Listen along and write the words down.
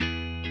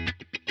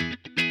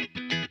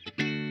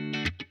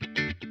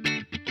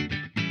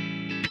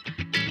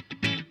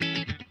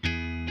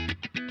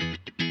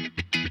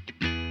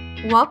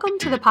Welcome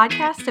to the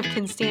podcast of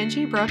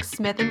Constangy Brooks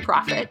Smith and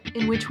Profit,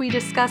 in which we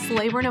discuss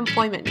labor and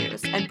employment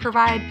news and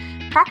provide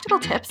practical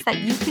tips that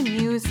you can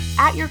use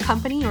at your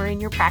company or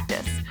in your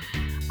practice.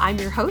 I'm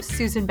your host,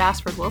 Susan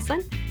Bassford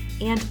Wilson,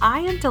 and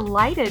I am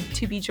delighted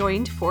to be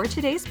joined for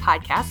today's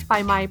podcast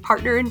by my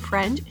partner and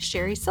friend,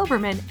 Sherry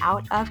Silverman,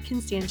 out of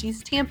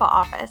Constangy's Tampa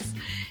office.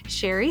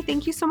 Sherry,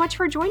 thank you so much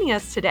for joining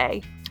us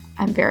today.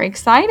 I'm very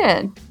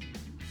excited.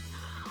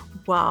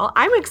 Well,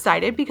 I'm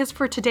excited because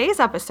for today's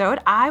episode,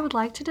 I would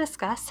like to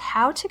discuss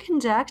how to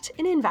conduct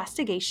an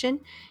investigation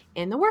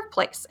in the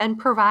workplace and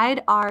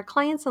provide our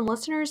clients and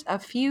listeners a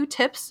few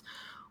tips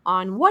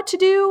on what to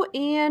do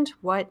and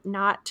what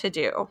not to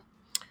do.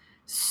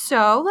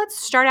 So let's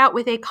start out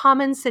with a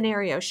common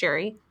scenario,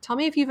 Sherry. Tell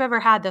me if you've ever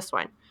had this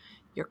one.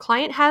 Your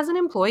client has an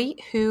employee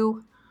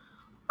who,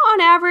 on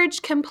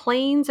average,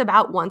 complains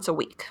about once a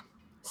week.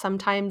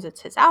 Sometimes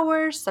it's his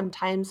hours,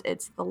 sometimes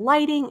it's the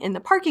lighting in the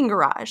parking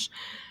garage,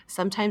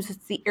 sometimes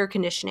it's the air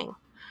conditioning.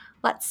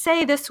 Let's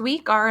say this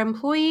week our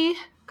employee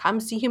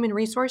comes to Human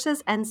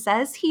Resources and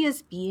says he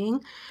is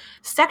being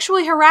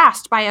sexually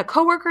harassed by a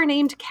coworker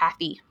named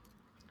Kathy.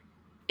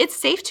 It's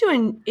safe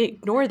to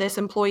ignore this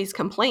employee's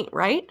complaint,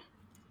 right?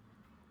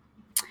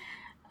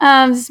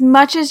 As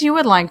much as you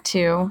would like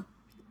to,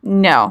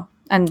 no.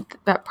 And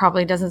that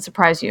probably doesn't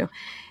surprise you.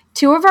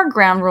 Two of our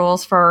ground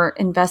rules for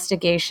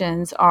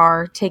investigations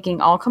are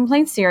taking all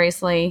complaints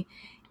seriously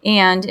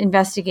and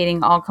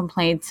investigating all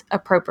complaints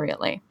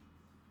appropriately.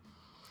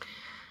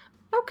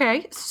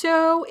 Okay,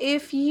 so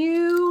if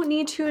you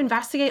need to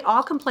investigate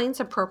all complaints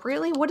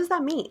appropriately, what does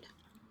that mean?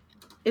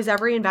 Is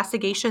every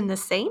investigation the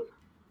same?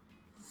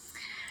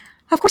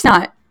 Of course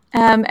not.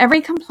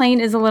 Every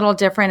complaint is a little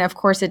different. Of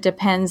course, it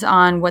depends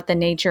on what the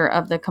nature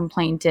of the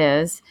complaint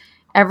is.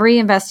 Every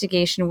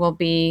investigation will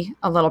be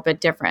a little bit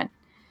different.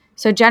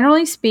 So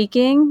generally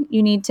speaking,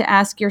 you need to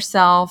ask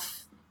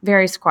yourself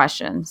various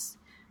questions.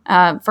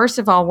 First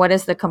of all, what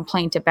is the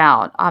complaint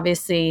about?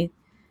 Obviously,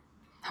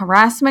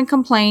 harassment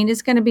complaint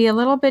is going to be a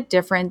little bit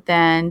different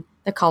than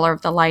the color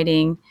of the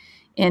lighting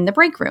in the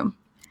break room.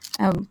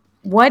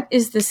 What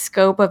is the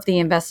scope of the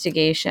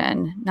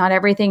investigation? Not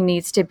everything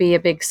needs to be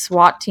a big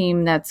SWAT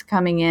team that's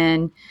coming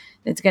in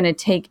that's going to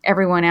take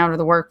everyone out of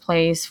the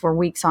workplace for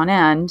weeks on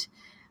end.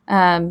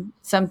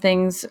 Some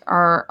things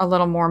are a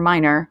little more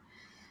minor.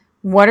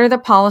 What are the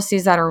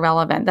policies that are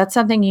relevant? That's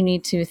something you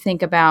need to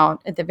think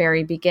about at the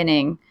very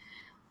beginning.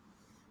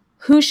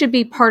 Who should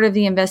be part of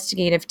the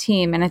investigative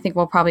team? And I think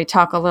we'll probably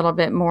talk a little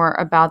bit more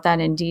about that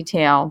in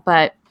detail.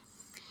 But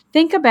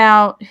think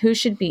about who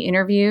should be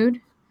interviewed,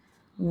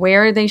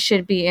 where they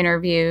should be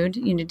interviewed,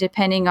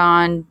 depending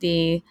on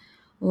the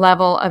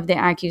level of the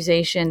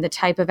accusation, the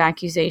type of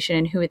accusation,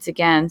 and who it's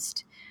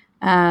against.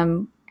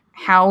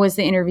 How is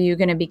the interview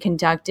going to be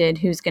conducted?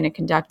 Who's going to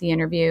conduct the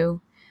interview?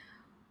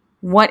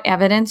 What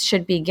evidence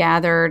should be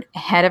gathered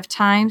ahead of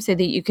time so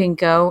that you can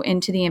go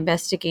into the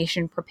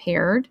investigation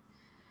prepared?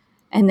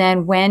 And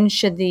then when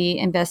should the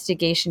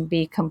investigation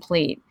be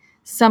complete?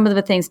 Some of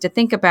the things to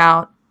think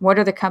about: what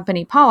are the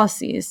company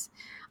policies?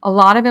 A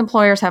lot of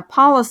employers have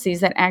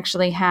policies that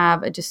actually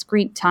have a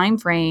discrete time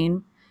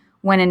frame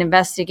when an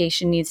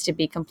investigation needs to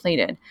be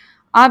completed.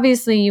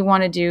 Obviously, you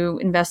want to do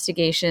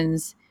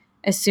investigations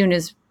as soon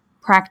as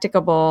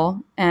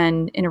practicable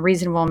and in a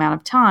reasonable amount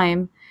of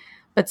time.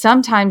 But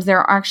sometimes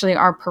there actually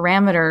are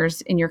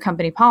parameters in your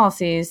company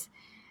policies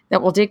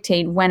that will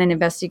dictate when an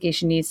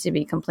investigation needs to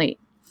be complete.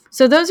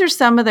 So those are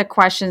some of the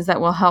questions that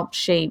will help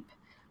shape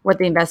what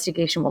the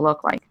investigation will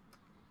look like.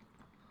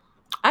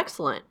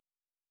 Excellent.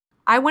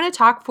 I want to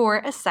talk for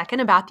a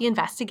second about the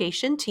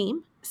investigation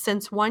team,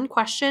 since one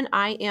question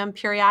I am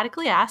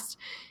periodically asked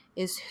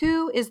is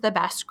who is the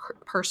best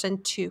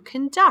person to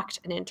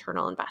conduct an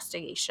internal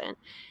investigation?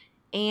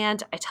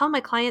 And I tell my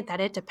client that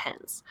it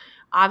depends.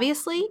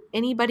 Obviously,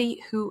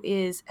 anybody who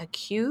is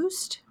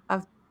accused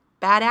of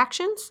bad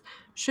actions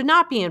should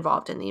not be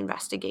involved in the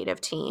investigative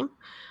team.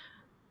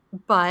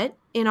 But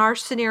in our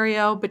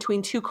scenario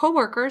between two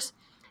coworkers,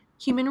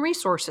 Human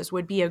Resources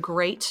would be a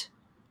great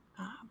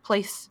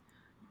place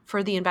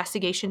for the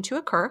investigation to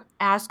occur,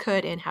 as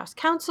could in-house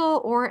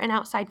counsel or an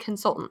outside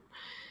consultant.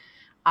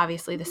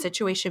 Obviously, the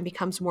situation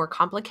becomes more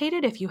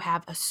complicated if you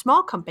have a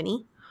small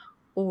company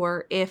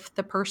or if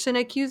the person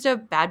accused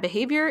of bad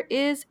behavior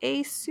is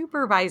a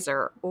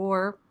supervisor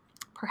or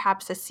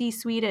perhaps a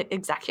C-suite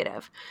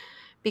executive.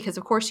 Because,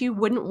 of course, you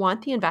wouldn't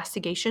want the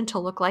investigation to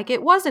look like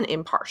it wasn't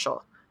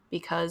impartial,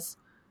 because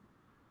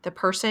the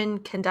person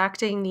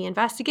conducting the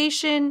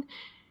investigation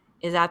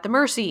is at the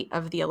mercy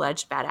of the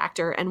alleged bad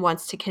actor and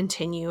wants to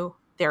continue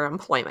their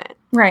employment.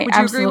 Right. Would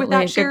you absolutely agree with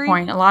that, a Sherry? good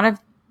point. A lot of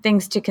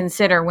things to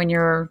consider when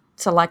you're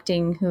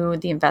selecting who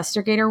the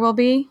investigator will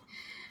be.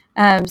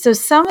 So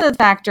some of the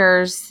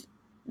factors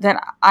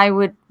that I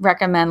would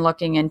recommend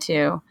looking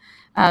into: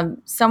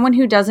 someone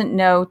who doesn't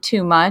know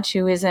too much,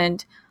 who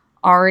isn't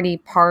already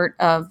part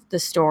of the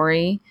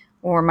story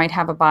or might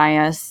have a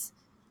bias.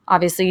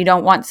 Obviously, you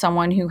don't want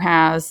someone who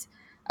has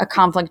a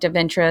conflict of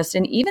interest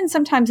and even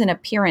sometimes an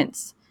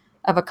appearance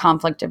of a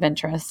conflict of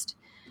interest.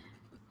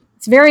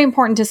 It's very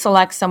important to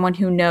select someone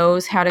who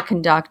knows how to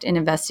conduct an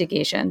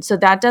investigation. So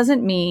that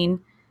doesn't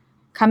mean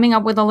coming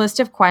up with a list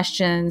of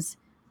questions,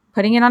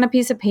 putting it on a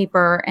piece of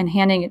paper, and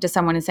handing it to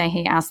someone and saying,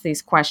 hey, ask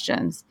these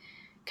questions.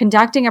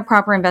 Conducting a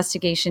proper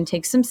investigation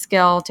takes some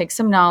skill, takes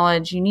some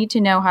knowledge. You need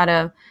to know how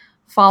to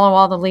follow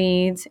all the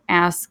leads,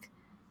 ask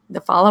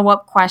the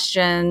follow-up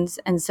questions.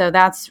 And so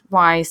that's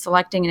why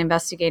selecting an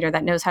investigator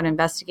that knows how to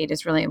investigate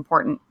is really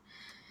important.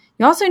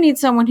 You also need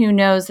someone who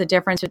knows the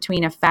difference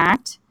between a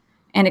fact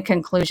and a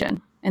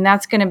conclusion. And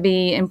that's going to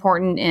be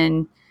important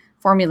in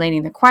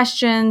formulating the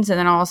questions and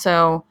then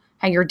also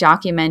how you're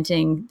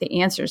documenting the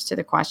answers to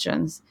the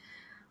questions.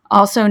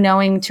 Also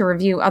knowing to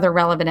review other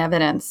relevant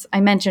evidence.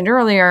 I mentioned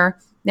earlier,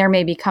 there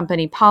may be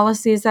company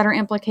policies that are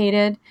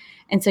implicated.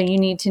 And so you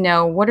need to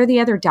know what are the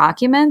other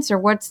documents or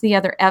what's the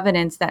other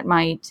evidence that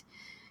might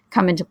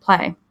come into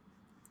play.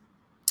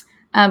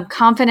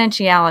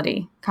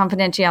 Confidentiality.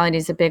 Confidentiality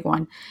is a big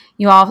one.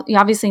 You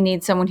obviously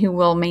need someone who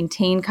will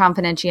maintain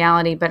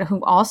confidentiality, but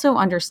who also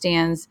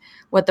understands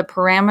what the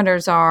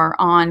parameters are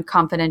on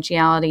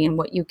confidentiality and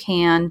what you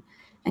can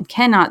and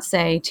cannot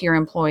say to your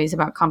employees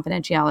about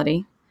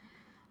confidentiality.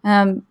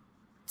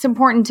 It's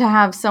important to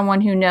have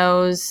someone who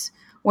knows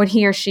what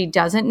he or she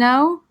doesn't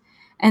know.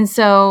 And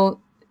so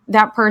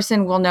that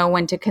person will know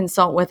when to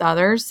consult with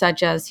others,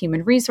 such as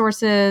human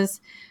resources,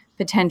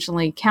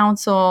 potentially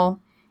counsel,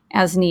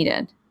 as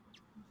needed.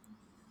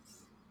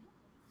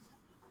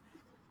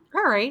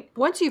 All right.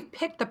 Once you've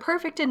picked the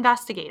perfect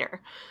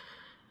investigator,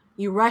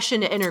 you rush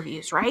into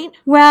interviews, right?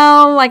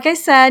 Well, like I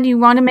said, you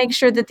want to make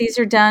sure that these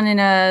are done in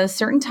a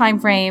certain time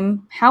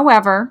frame.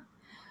 However,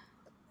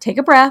 take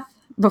a breath.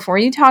 Before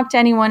you talk to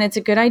anyone, it's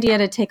a good idea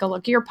to take a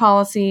look at your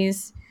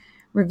policies,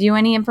 review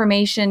any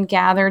information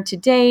gathered to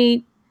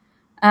date.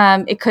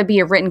 It could be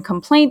a written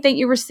complaint that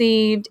you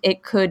received.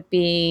 It could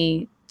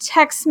be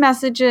text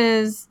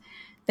messages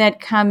that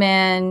come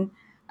in.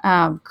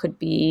 Could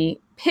be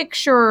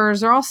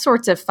pictures or all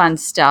sorts of fun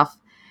stuff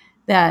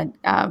that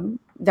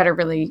are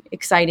really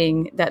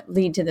exciting that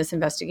lead to this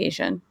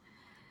investigation.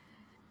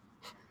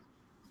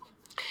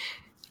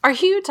 Are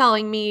you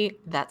telling me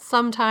that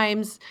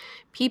sometimes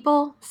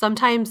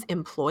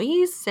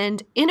employees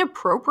send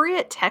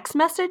inappropriate text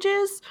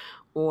messages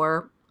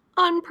or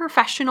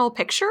unprofessional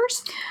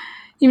pictures?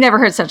 You've never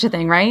heard such a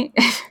thing, right?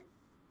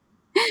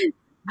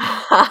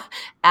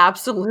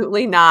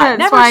 Absolutely not.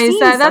 That's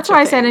why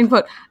I said in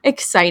quote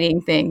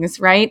exciting things,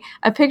 right?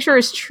 A picture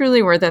is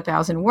truly worth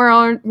 1,000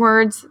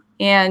 words,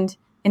 and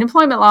in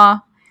employment law,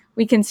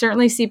 we can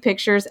certainly see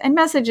pictures and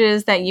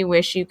messages that you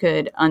wish you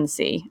could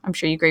unsee. I'm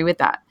sure you agree with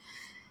that.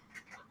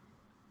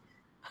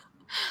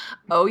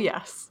 Oh,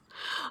 yes.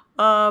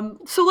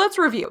 So let's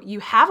review.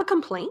 You have a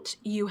complaint.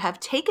 You have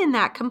taken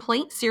that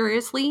complaint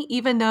seriously,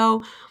 even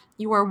though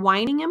your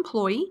whining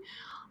employee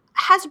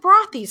has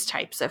brought these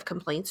types of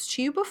complaints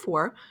to you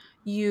before.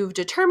 You've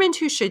determined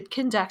who should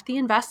conduct the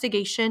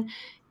investigation,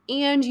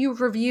 and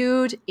you've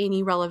reviewed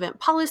any relevant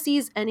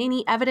policies and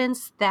any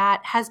evidence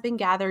that has been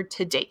gathered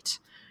to date.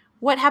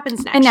 What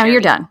happens next? And now Sherry?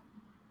 you're done.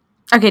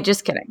 Okay,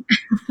 just kidding.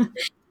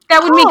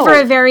 That would make for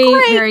a very,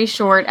 very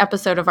short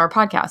episode of our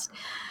podcast.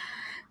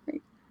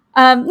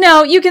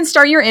 No, you can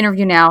start your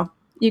interview now.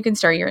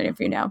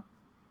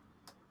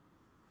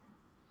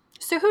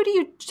 So who do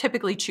you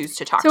typically choose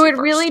to talk to? So it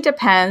really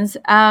depends.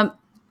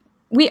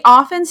 We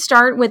often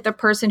start with the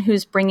person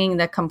who's bringing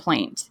the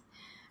complaint.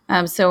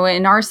 So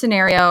in our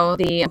scenario,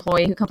 the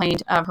employee who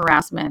complained of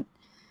harassment.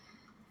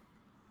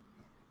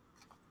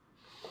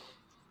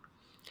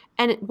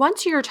 And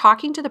once you're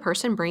talking to the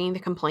person bringing the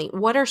complaint,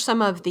 what are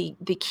some of the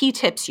key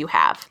tips you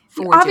have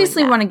for You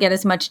obviously want to get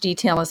as much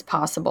detail as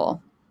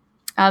possible.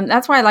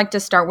 That's why I like to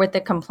start with the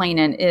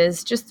complainant,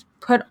 is just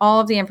put all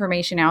of the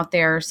information out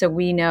there so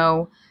we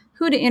know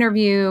who to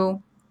interview,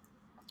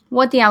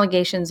 what the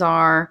allegations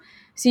are,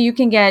 so you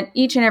can get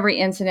each and every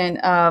incident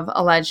of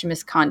alleged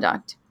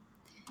misconduct.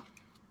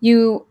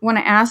 You want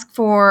to ask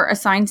for a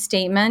signed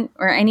statement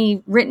or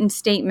any written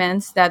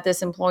statements that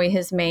this employee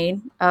has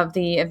made of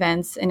the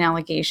events and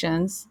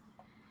allegations.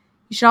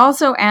 You should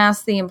also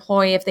ask the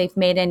employee if they've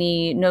made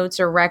any notes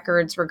or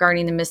records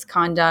regarding the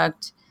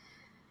misconduct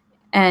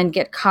and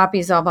get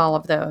copies of all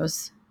of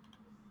those.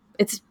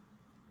 It's,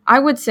 I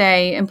would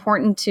say,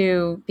 important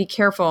to be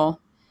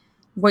careful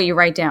what you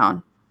write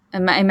down.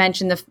 I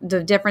mentioned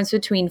the difference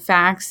between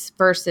facts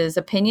versus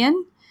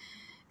opinion.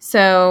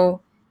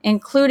 So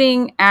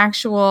including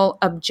actual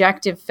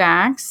objective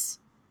facts,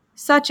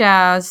 such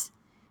as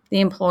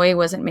the employee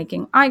wasn't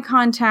making eye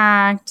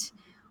contact,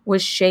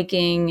 was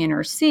shaking in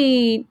her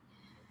seat,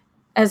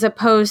 as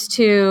opposed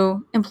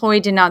to employee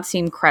did not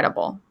seem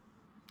credible.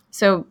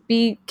 So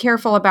be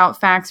careful about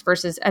facts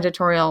versus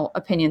editorial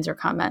opinions or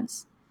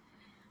comments.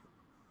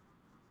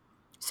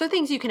 So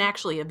things you can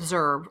actually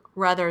observe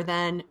rather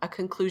than a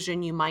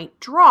conclusion you might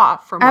draw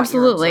from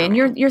Absolutely. And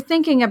you're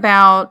thinking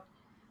about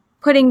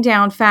putting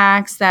down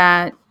facts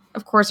that,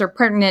 of course, are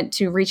pertinent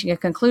to reaching a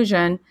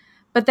conclusion,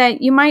 but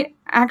that you might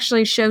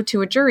actually show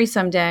to a jury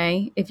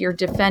someday if you're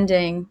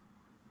defending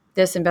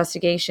this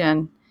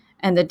investigation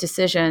and the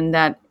decision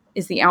that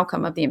is the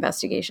outcome of the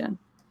investigation.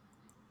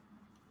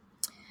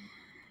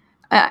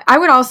 I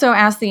would also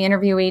ask the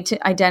interviewee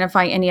to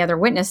identify any other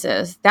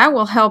witnesses. That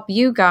will help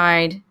you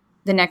guide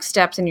the next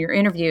steps in your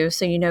interview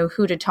so you know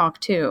who to talk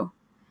to.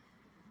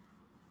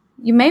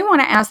 You may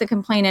want to ask the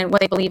complainant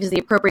what they believe is the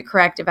appropriate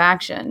corrective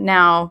action.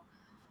 Now,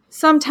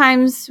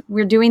 sometimes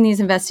we're doing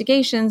these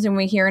investigations and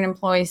we hear an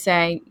employee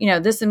say,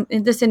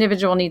 this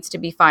individual needs to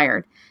be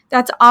fired.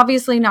 That's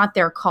obviously not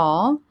their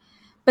call,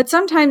 but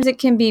sometimes it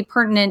can be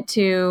pertinent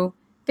to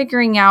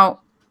figuring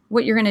out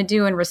what you're going to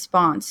do in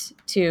response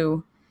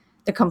to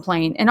the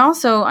complaint and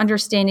also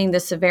understanding the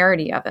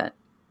severity of it.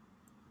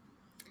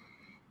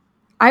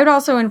 I would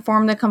also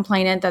inform the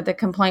complainant that the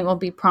complaint will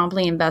be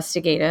promptly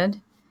investigated,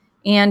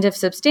 and if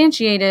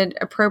substantiated,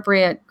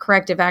 appropriate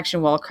corrective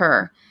action will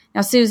occur.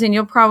 Now, Susan,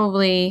 you'll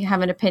probably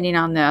have an opinion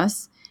on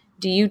this.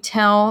 Do you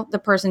tell the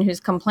person who's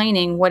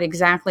complaining what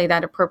exactly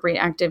that appropriate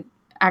active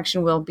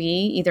action will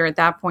be, either at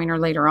that point or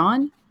later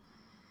on?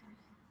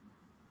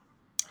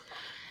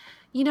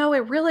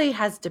 It really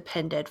has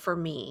depended for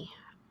me.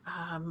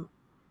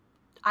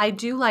 I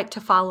do like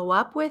to follow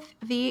up with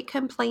the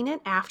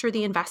complainant after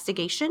the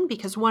investigation,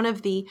 because one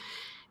of the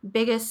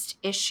biggest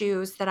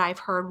issues that I've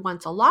heard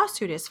once a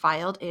lawsuit is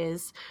filed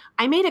is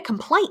I made a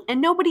complaint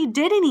and nobody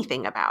did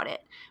anything about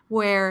it,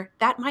 where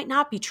that might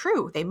not be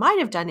true. They might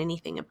have done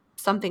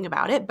something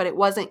about it, but it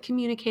wasn't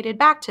communicated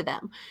back to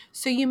them.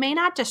 So you may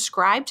not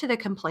describe to the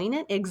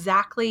complainant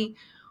exactly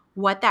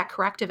what that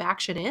corrective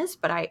action is,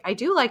 but I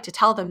do like to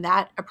tell them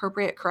that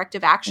appropriate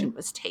corrective action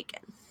was taken.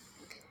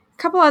 A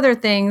couple other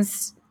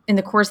things in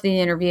the course of the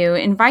interview.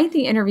 Invite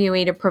the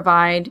interviewee to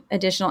provide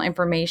additional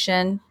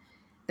information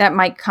that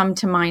might come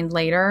to mind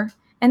later.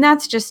 And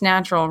that's just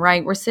natural,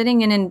 right? We're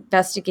sitting in an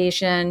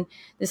investigation.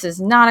 This is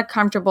not a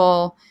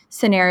comfortable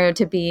scenario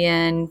to be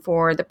in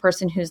for the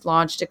person who's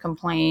lodged a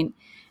complaint.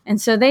 And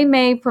so they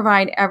may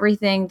provide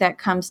everything that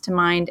comes to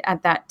mind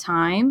at that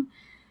time,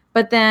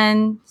 but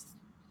then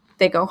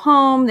they go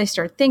home, they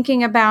start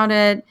thinking about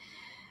it,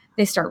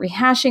 they start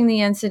rehashing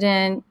the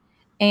incident,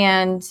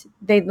 and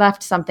they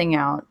left something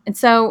out. And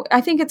so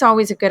I think it's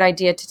always a good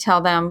idea to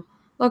tell them,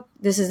 look,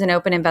 this is an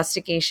open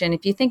investigation.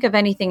 If you think of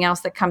anything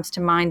else that comes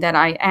to mind that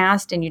I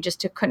asked and you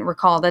just couldn't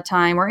recall at the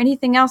time, or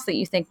anything else that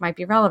you think might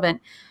be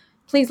relevant,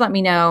 please let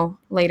me know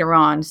later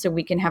on so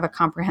we can have a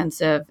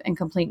comprehensive and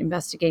complete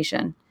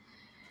investigation.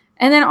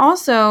 And then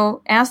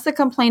also ask the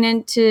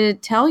complainant to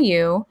tell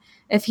you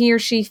if he or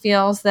she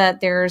feels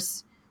that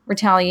there's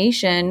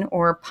retaliation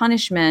or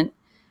punishment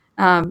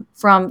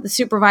from the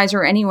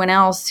supervisor or anyone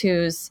else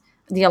who's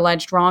the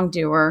alleged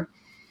wrongdoer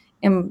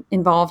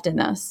involved in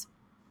this.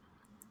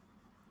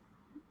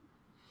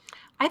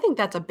 I think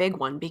that's a big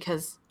one,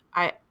 because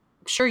I'm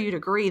sure you'd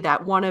agree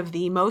that one of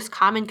the most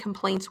common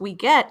complaints we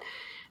get,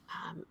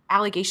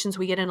 allegations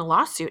we get in a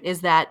lawsuit,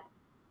 is that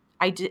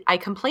I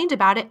complained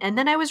about it and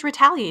then I was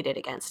retaliated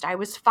against. I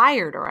was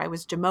fired or I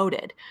was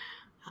demoted,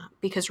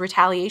 because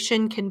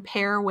retaliation can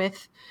pair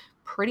with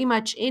pretty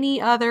much any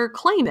other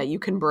claim that you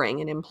can bring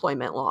in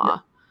employment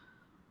law.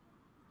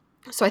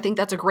 So I think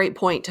that's a great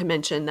point to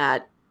mention,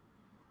 that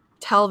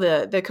tell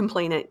the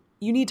complainant,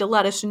 you need to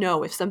let us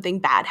know if something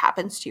bad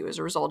happens to you as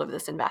a result of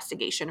this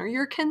investigation, or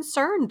you're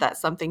concerned that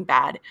something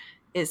bad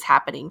is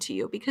happening to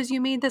you because you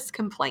made this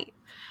complaint.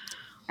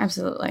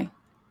 Absolutely.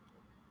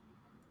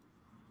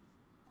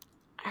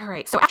 All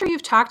right. So after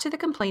you've talked to the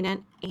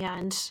complainant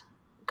and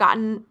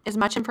gotten as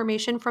much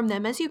information from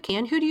them as you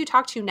can, who do you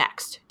talk to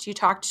next? Do you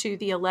talk to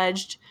the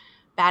alleged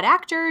bad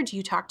actor? Do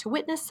you talk to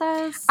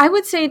witnesses? I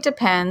would say it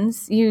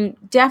depends. You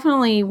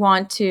definitely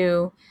want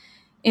to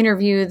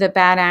interview the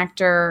bad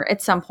actor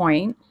at some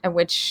point, at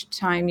which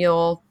time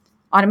you'll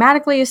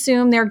automatically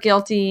assume they're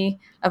guilty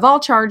of all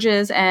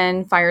charges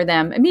and fire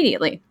them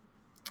immediately.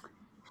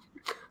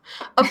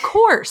 Of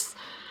course.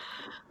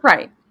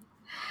 Right.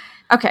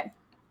 Okay.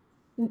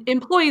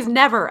 Employees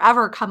never,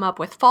 ever come up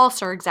with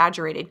false or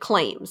exaggerated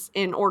claims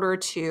in order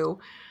to,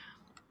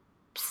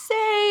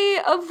 say,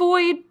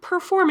 avoid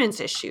performance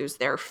issues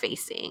they're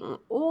facing,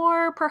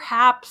 or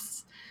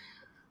perhaps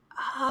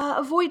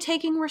avoid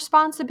taking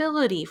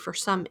responsibility for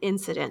some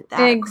incident that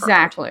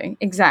occurred.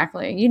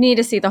 Exactly. You need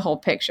to see the whole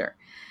picture.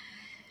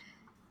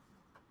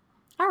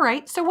 All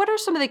right. So what are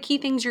some of the key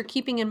things you're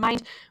keeping in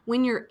mind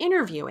when you're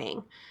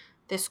interviewing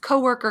this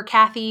coworker,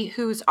 Kathy,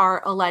 who's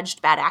our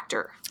alleged bad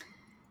actor?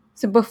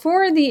 So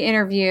before the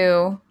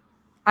interview,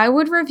 I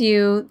would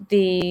review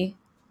the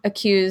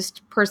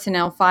accused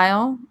personnel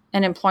file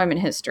and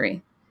employment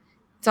history.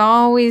 It's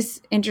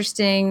always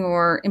interesting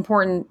or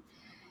important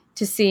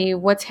to see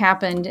what's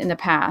happened in the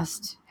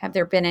past. Have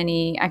there been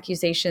any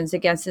accusations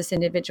against this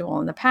individual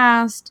in the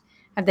past?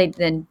 Have they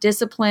been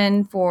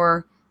disciplined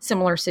for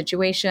similar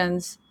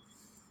situations?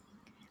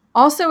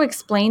 Also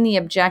explain the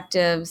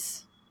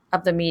objectives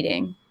of the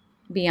meeting.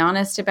 Be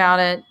honest about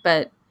it,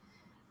 but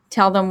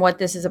tell them what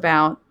this is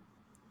about.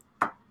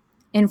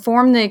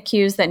 Inform the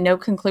accused that no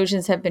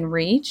conclusions have been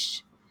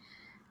reached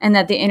and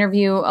that the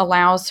interview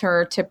allows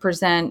her to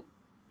present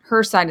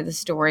her side of the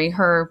story,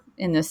 her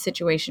in this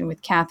situation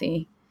with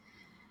Kathy.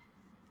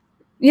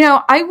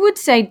 I would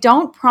say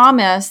don't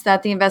promise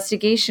that the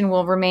investigation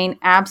will remain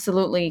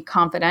absolutely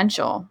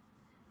confidential.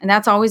 And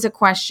that's always a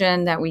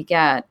question that we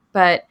get.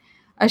 But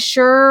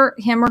assure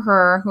him or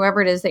her,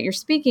 whoever it is that you're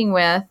speaking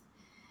with,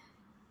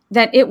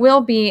 that it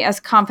will be as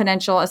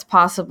confidential as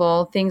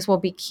possible. Things will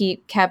be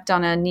kept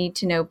on a need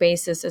to know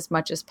basis as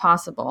much as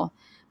possible.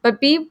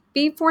 But be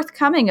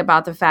forthcoming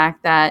about the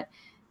fact that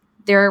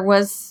there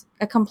was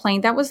a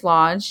complaint that was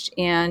lodged,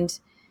 and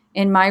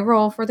in my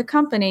role for the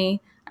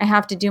company, I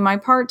have to do my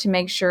part to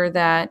make sure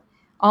that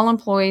all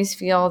employees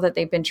feel that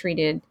they've been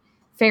treated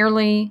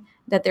fairly,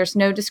 that there's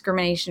no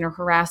discrimination or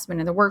harassment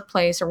in the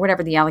workplace or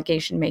whatever the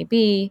allegation may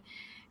be.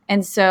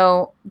 And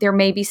so there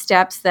may be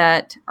steps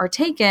that are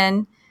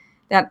taken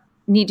that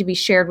need to be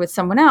shared with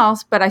someone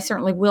else, but I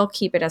certainly will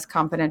keep it as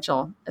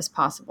confidential as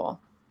possible.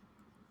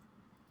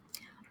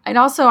 I'd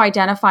also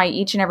identify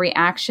each and every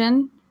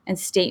action and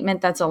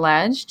statement that's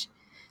alleged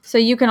so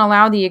you can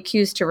allow the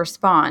accused to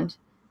respond.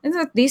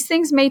 These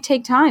things may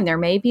take time. There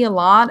may be a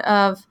lot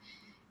of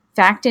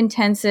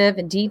fact-intensive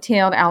and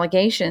detailed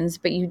allegations,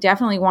 but you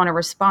definitely want a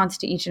response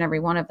to each and every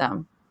one of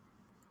them.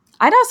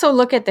 I'd also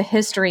look at the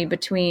history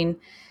between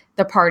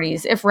the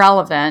parties, if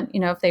relevant,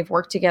 if they've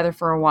worked together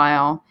for a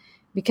while,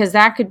 because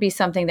that could be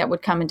something that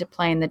would come into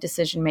play in the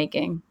decision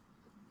making.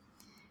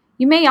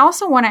 You may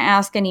also want to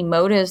ask any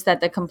motives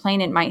that the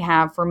complainant might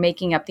have for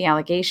making up the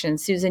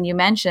allegations. Susan, you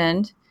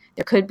mentioned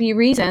there could be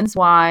reasons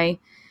why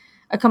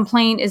a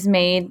complaint is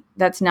made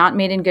that's not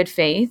made in good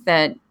faith,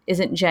 that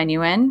isn't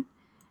genuine.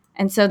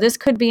 And so this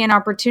could be an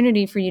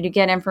opportunity for you to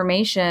get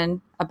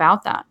information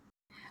about that.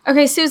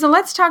 Okay, Susan,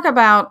 let's talk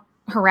about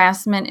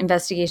harassment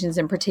investigations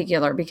in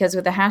particular, because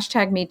with the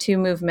hashtag #MeToo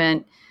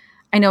movement,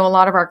 I know a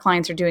lot of our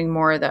clients are doing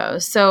more of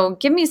those. So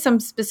give me some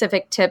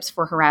specific tips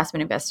for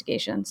harassment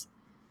investigations.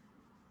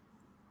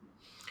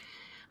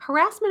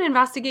 Harassment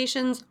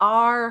investigations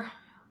are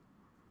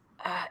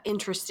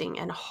interesting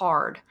and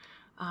hard.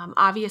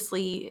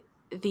 Obviously,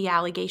 the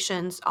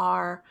allegations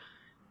are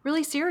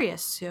really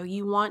serious, so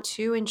you want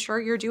to ensure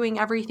you're doing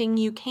everything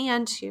you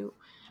can to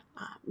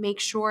make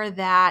sure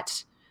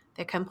that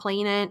the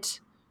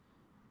complainant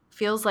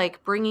feels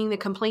like bringing the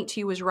complaint to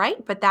you is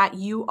right, but that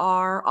you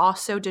are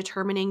also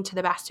determining to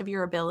the best of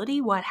your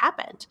ability what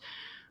happened.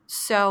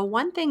 So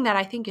one thing that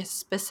I think is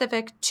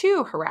specific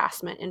to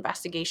harassment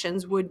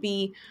investigations would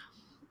be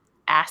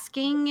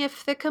asking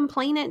if the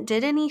complainant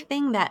did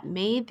anything that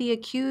made the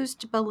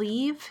accused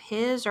believe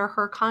his or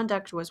her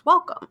conduct was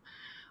welcome.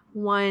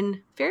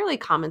 One fairly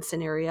common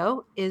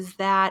scenario is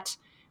that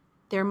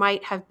there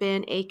might have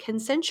been a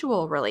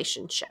consensual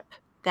relationship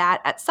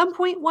that at some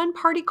point one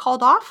party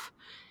called off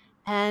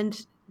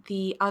and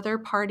the other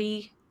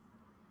party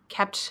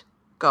kept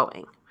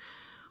going.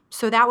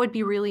 So that would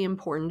be really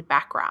important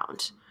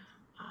background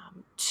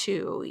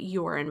to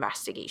your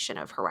investigation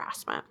of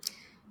harassment.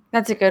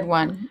 That's a good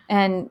one.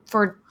 And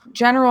for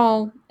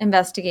general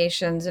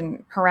investigations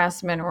and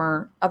harassment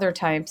or other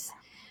types,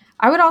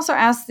 I would also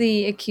ask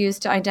the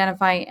accused to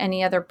identify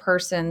any other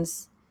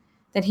persons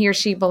that he or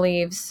she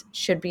believes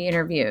should be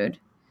interviewed.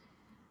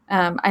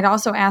 I'd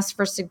also ask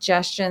for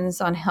suggestions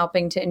on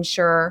helping to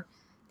ensure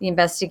the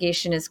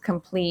investigation is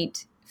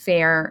complete,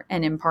 fair,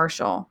 and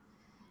impartial.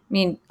 I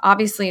mean,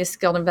 obviously, a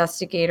skilled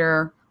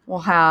investigator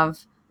will have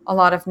a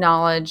lot of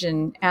knowledge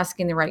and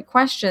asking the right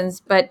questions,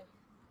 but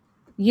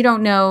you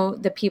don't know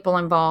the people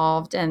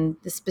involved and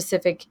the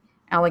specific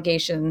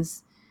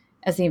allegations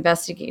as the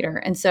investigator.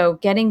 And so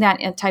getting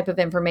that type of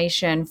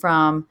information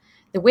from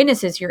the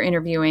witnesses you're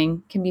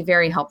interviewing can be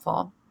very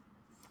helpful.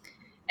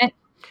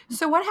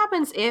 So what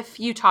happens if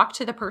you talk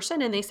to the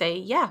person and they say,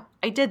 yeah,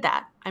 I did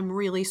that. I'm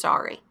really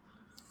sorry.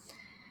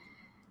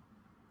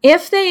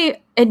 If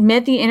they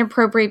admit the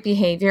inappropriate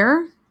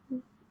behavior,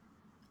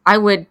 I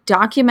would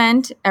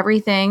document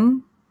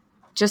everything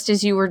just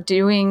as you were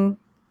doing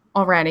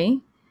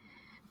already,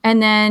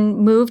 and then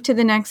move to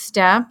the next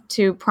step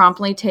to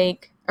promptly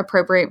take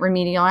appropriate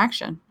remedial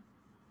action.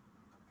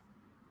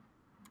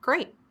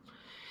 Great.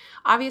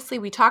 Obviously,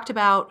 we talked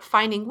about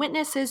finding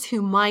witnesses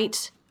who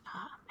might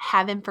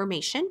have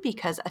information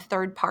because a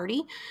third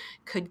party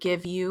could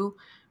give you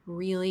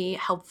really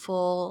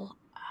helpful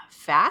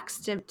facts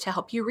to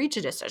help you reach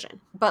a decision.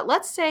 But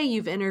let's say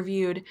you've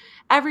interviewed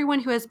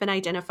everyone who has been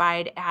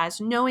identified as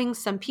knowing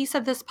some piece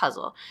of this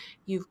puzzle.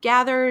 You've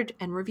gathered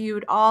and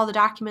reviewed all the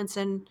documents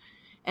and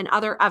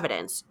other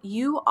evidence.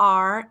 You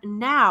are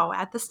now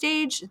at the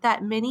stage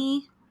that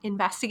many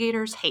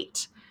investigators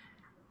hate,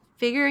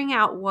 figuring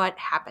out what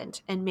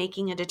happened and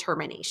making a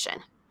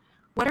determination.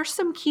 What are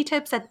some key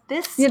tips at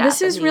this step? Yeah,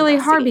 this is really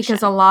hard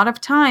because a lot of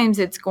times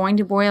it's going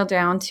to boil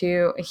down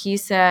to a he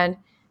said,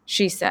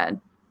 she said.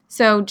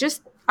 So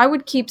I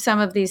would keep some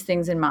of these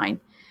things in mind.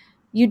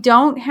 You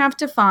don't have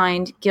to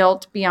find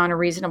guilt beyond a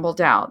reasonable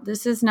doubt.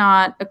 This is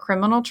not a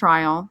criminal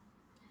trial.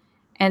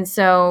 And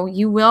so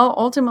you will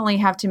ultimately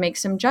have to make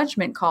some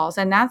judgment calls.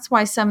 And that's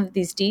why some of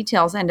these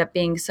details end up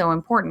being so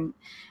important.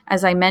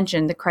 As I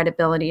mentioned, the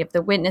credibility of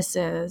the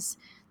witnesses,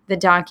 the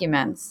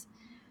documents.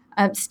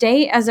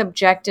 Stay as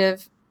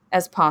objective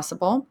as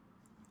possible.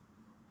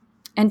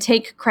 and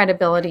take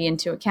credibility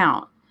into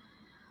account.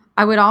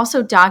 I would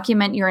also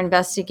document your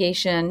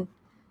investigation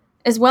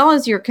as well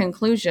as your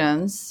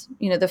conclusions,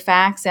 the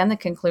facts and the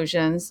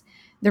conclusions,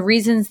 the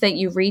reasons that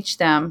you reach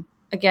them.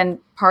 Again,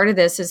 part of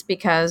this is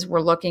because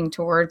we're looking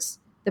towards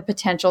the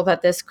potential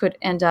that this could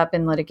end up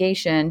in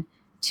litigation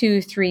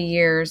 2-3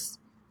 years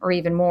or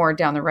even more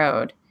down the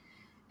road.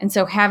 And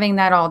so having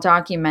that all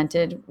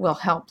documented will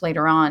help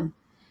later on.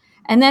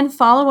 And then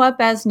follow up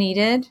as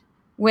needed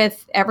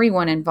with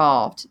everyone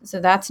involved. So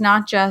that's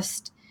not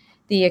just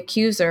the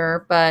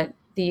accuser, but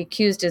the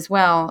accused as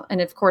well.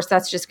 And of course,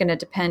 that's just going to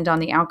depend on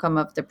the outcome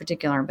of the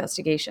particular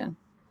investigation.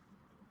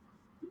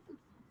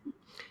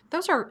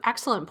 Those are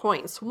excellent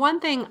points. One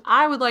thing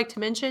I would like to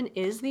mention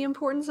is the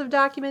importance of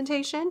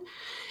documentation.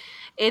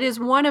 It is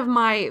one of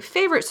my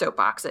favorite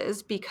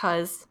soapboxes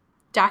because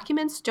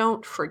documents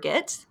don't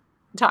forget.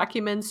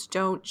 Documents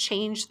don't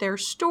change their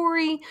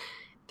story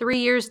 3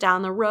 years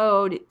down the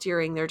road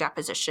during their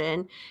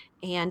deposition.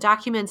 And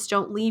documents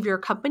don't leave your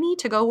company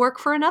to go work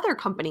for another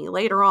company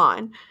later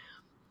on.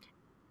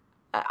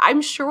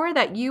 I'm sure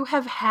that you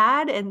have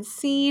had and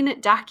seen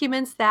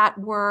documents that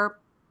were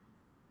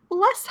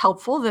less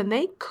helpful than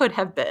they could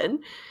have been.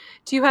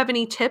 Do you have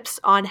any tips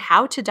on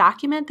how to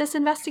document this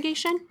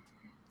investigation?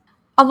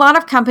 A lot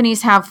of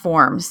companies have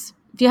forms.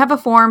 If you have a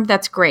form,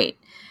 that's great,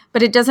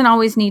 but it doesn't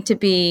always need to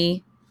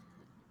be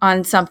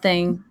on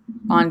something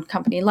on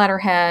company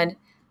letterhead.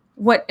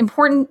 What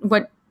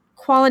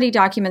quality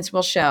documents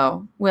will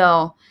show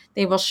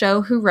they will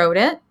show who wrote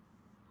it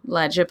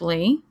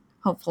legibly,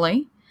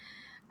 hopefully.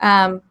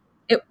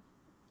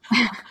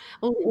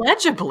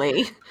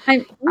 Legibly.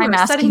 I'm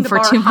asking for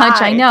too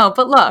much, I know.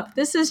 But look,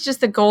 this is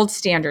just the gold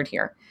standard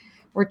here.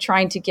 We're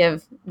trying to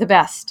give the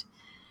best.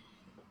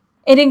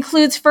 It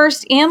includes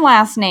first and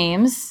last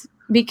names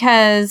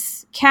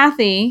because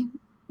Kathy,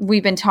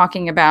 we've been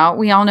talking about,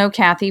 we all know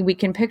Kathy. We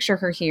can picture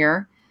her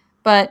here.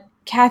 But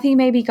Kathy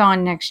may be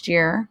gone next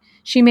year.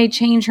 She may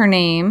change her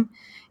name.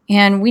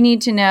 And we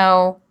need to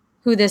know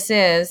who this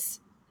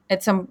is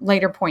at some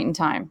later point in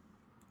time.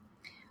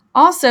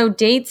 Also,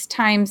 dates,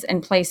 times,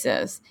 and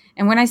places.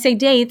 And when I say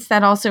dates,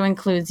 that also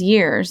includes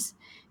years,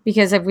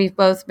 because as we've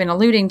both been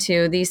alluding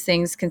to, these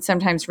things can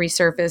sometimes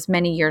resurface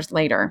many years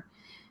later.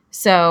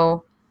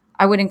 So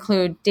I would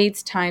include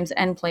dates, times,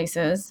 and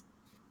places.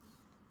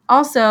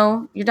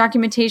 Also, your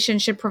documentation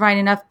should provide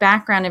enough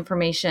background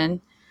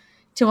information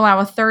to allow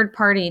a third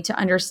party to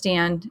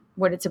understand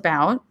what it's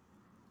about,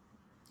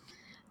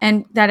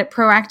 and that it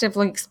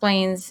proactively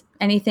explains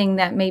anything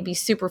that may be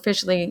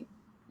superficially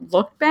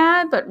look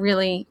bad, but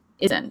really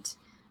isn't.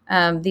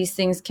 These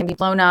things can be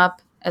blown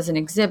up as an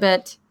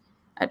exhibit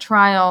at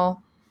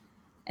trial.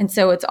 And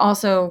so it's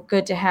also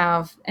good to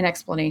have an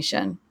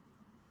explanation.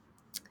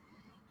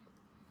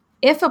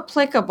 If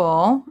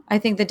applicable, I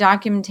think the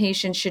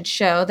documentation should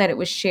show that it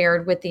was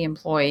shared with the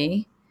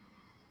employee.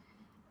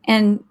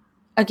 And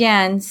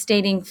again,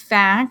 stating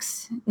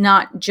facts,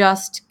 not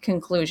just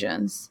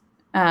conclusions.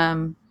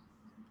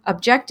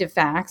 Objective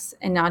facts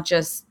and not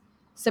just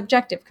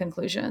subjective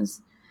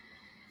conclusions.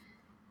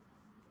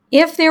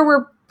 If there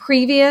were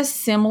previous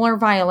similar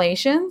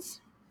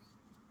violations,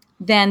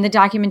 then the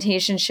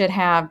documentation should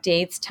have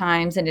dates,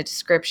 times, and a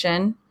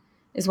description,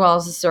 as well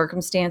as the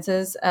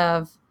circumstances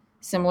of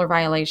similar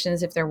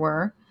violations if there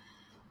were.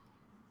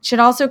 It should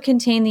also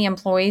contain the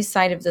employee's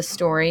side of the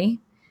story.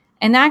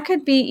 And that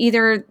could be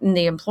either in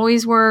the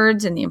employee's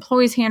words, in the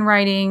employee's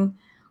handwriting,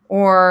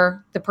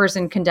 or the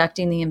person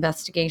conducting the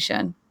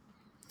investigation.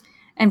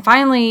 And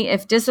finally,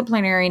 if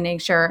disciplinary in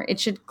nature, it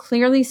should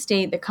clearly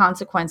state the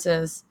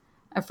consequences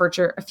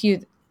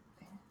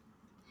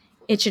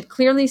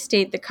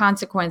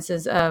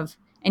of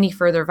any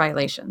further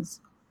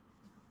violations.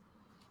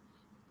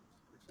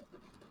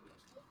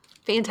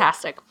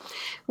 Fantastic.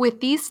 With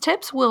these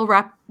tips, we'll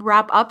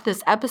wrap up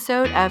this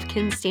episode of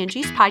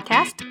Constangy's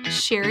podcast.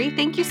 Sherry,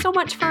 thank you so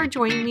much for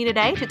joining me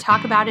today to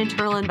talk about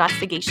internal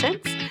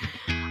investigations.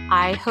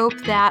 I hope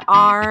that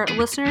our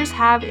listeners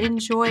have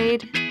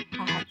enjoyed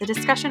the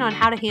discussion on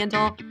how to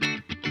handle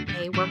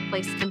a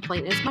workplace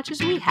complaint as much as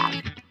we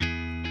have.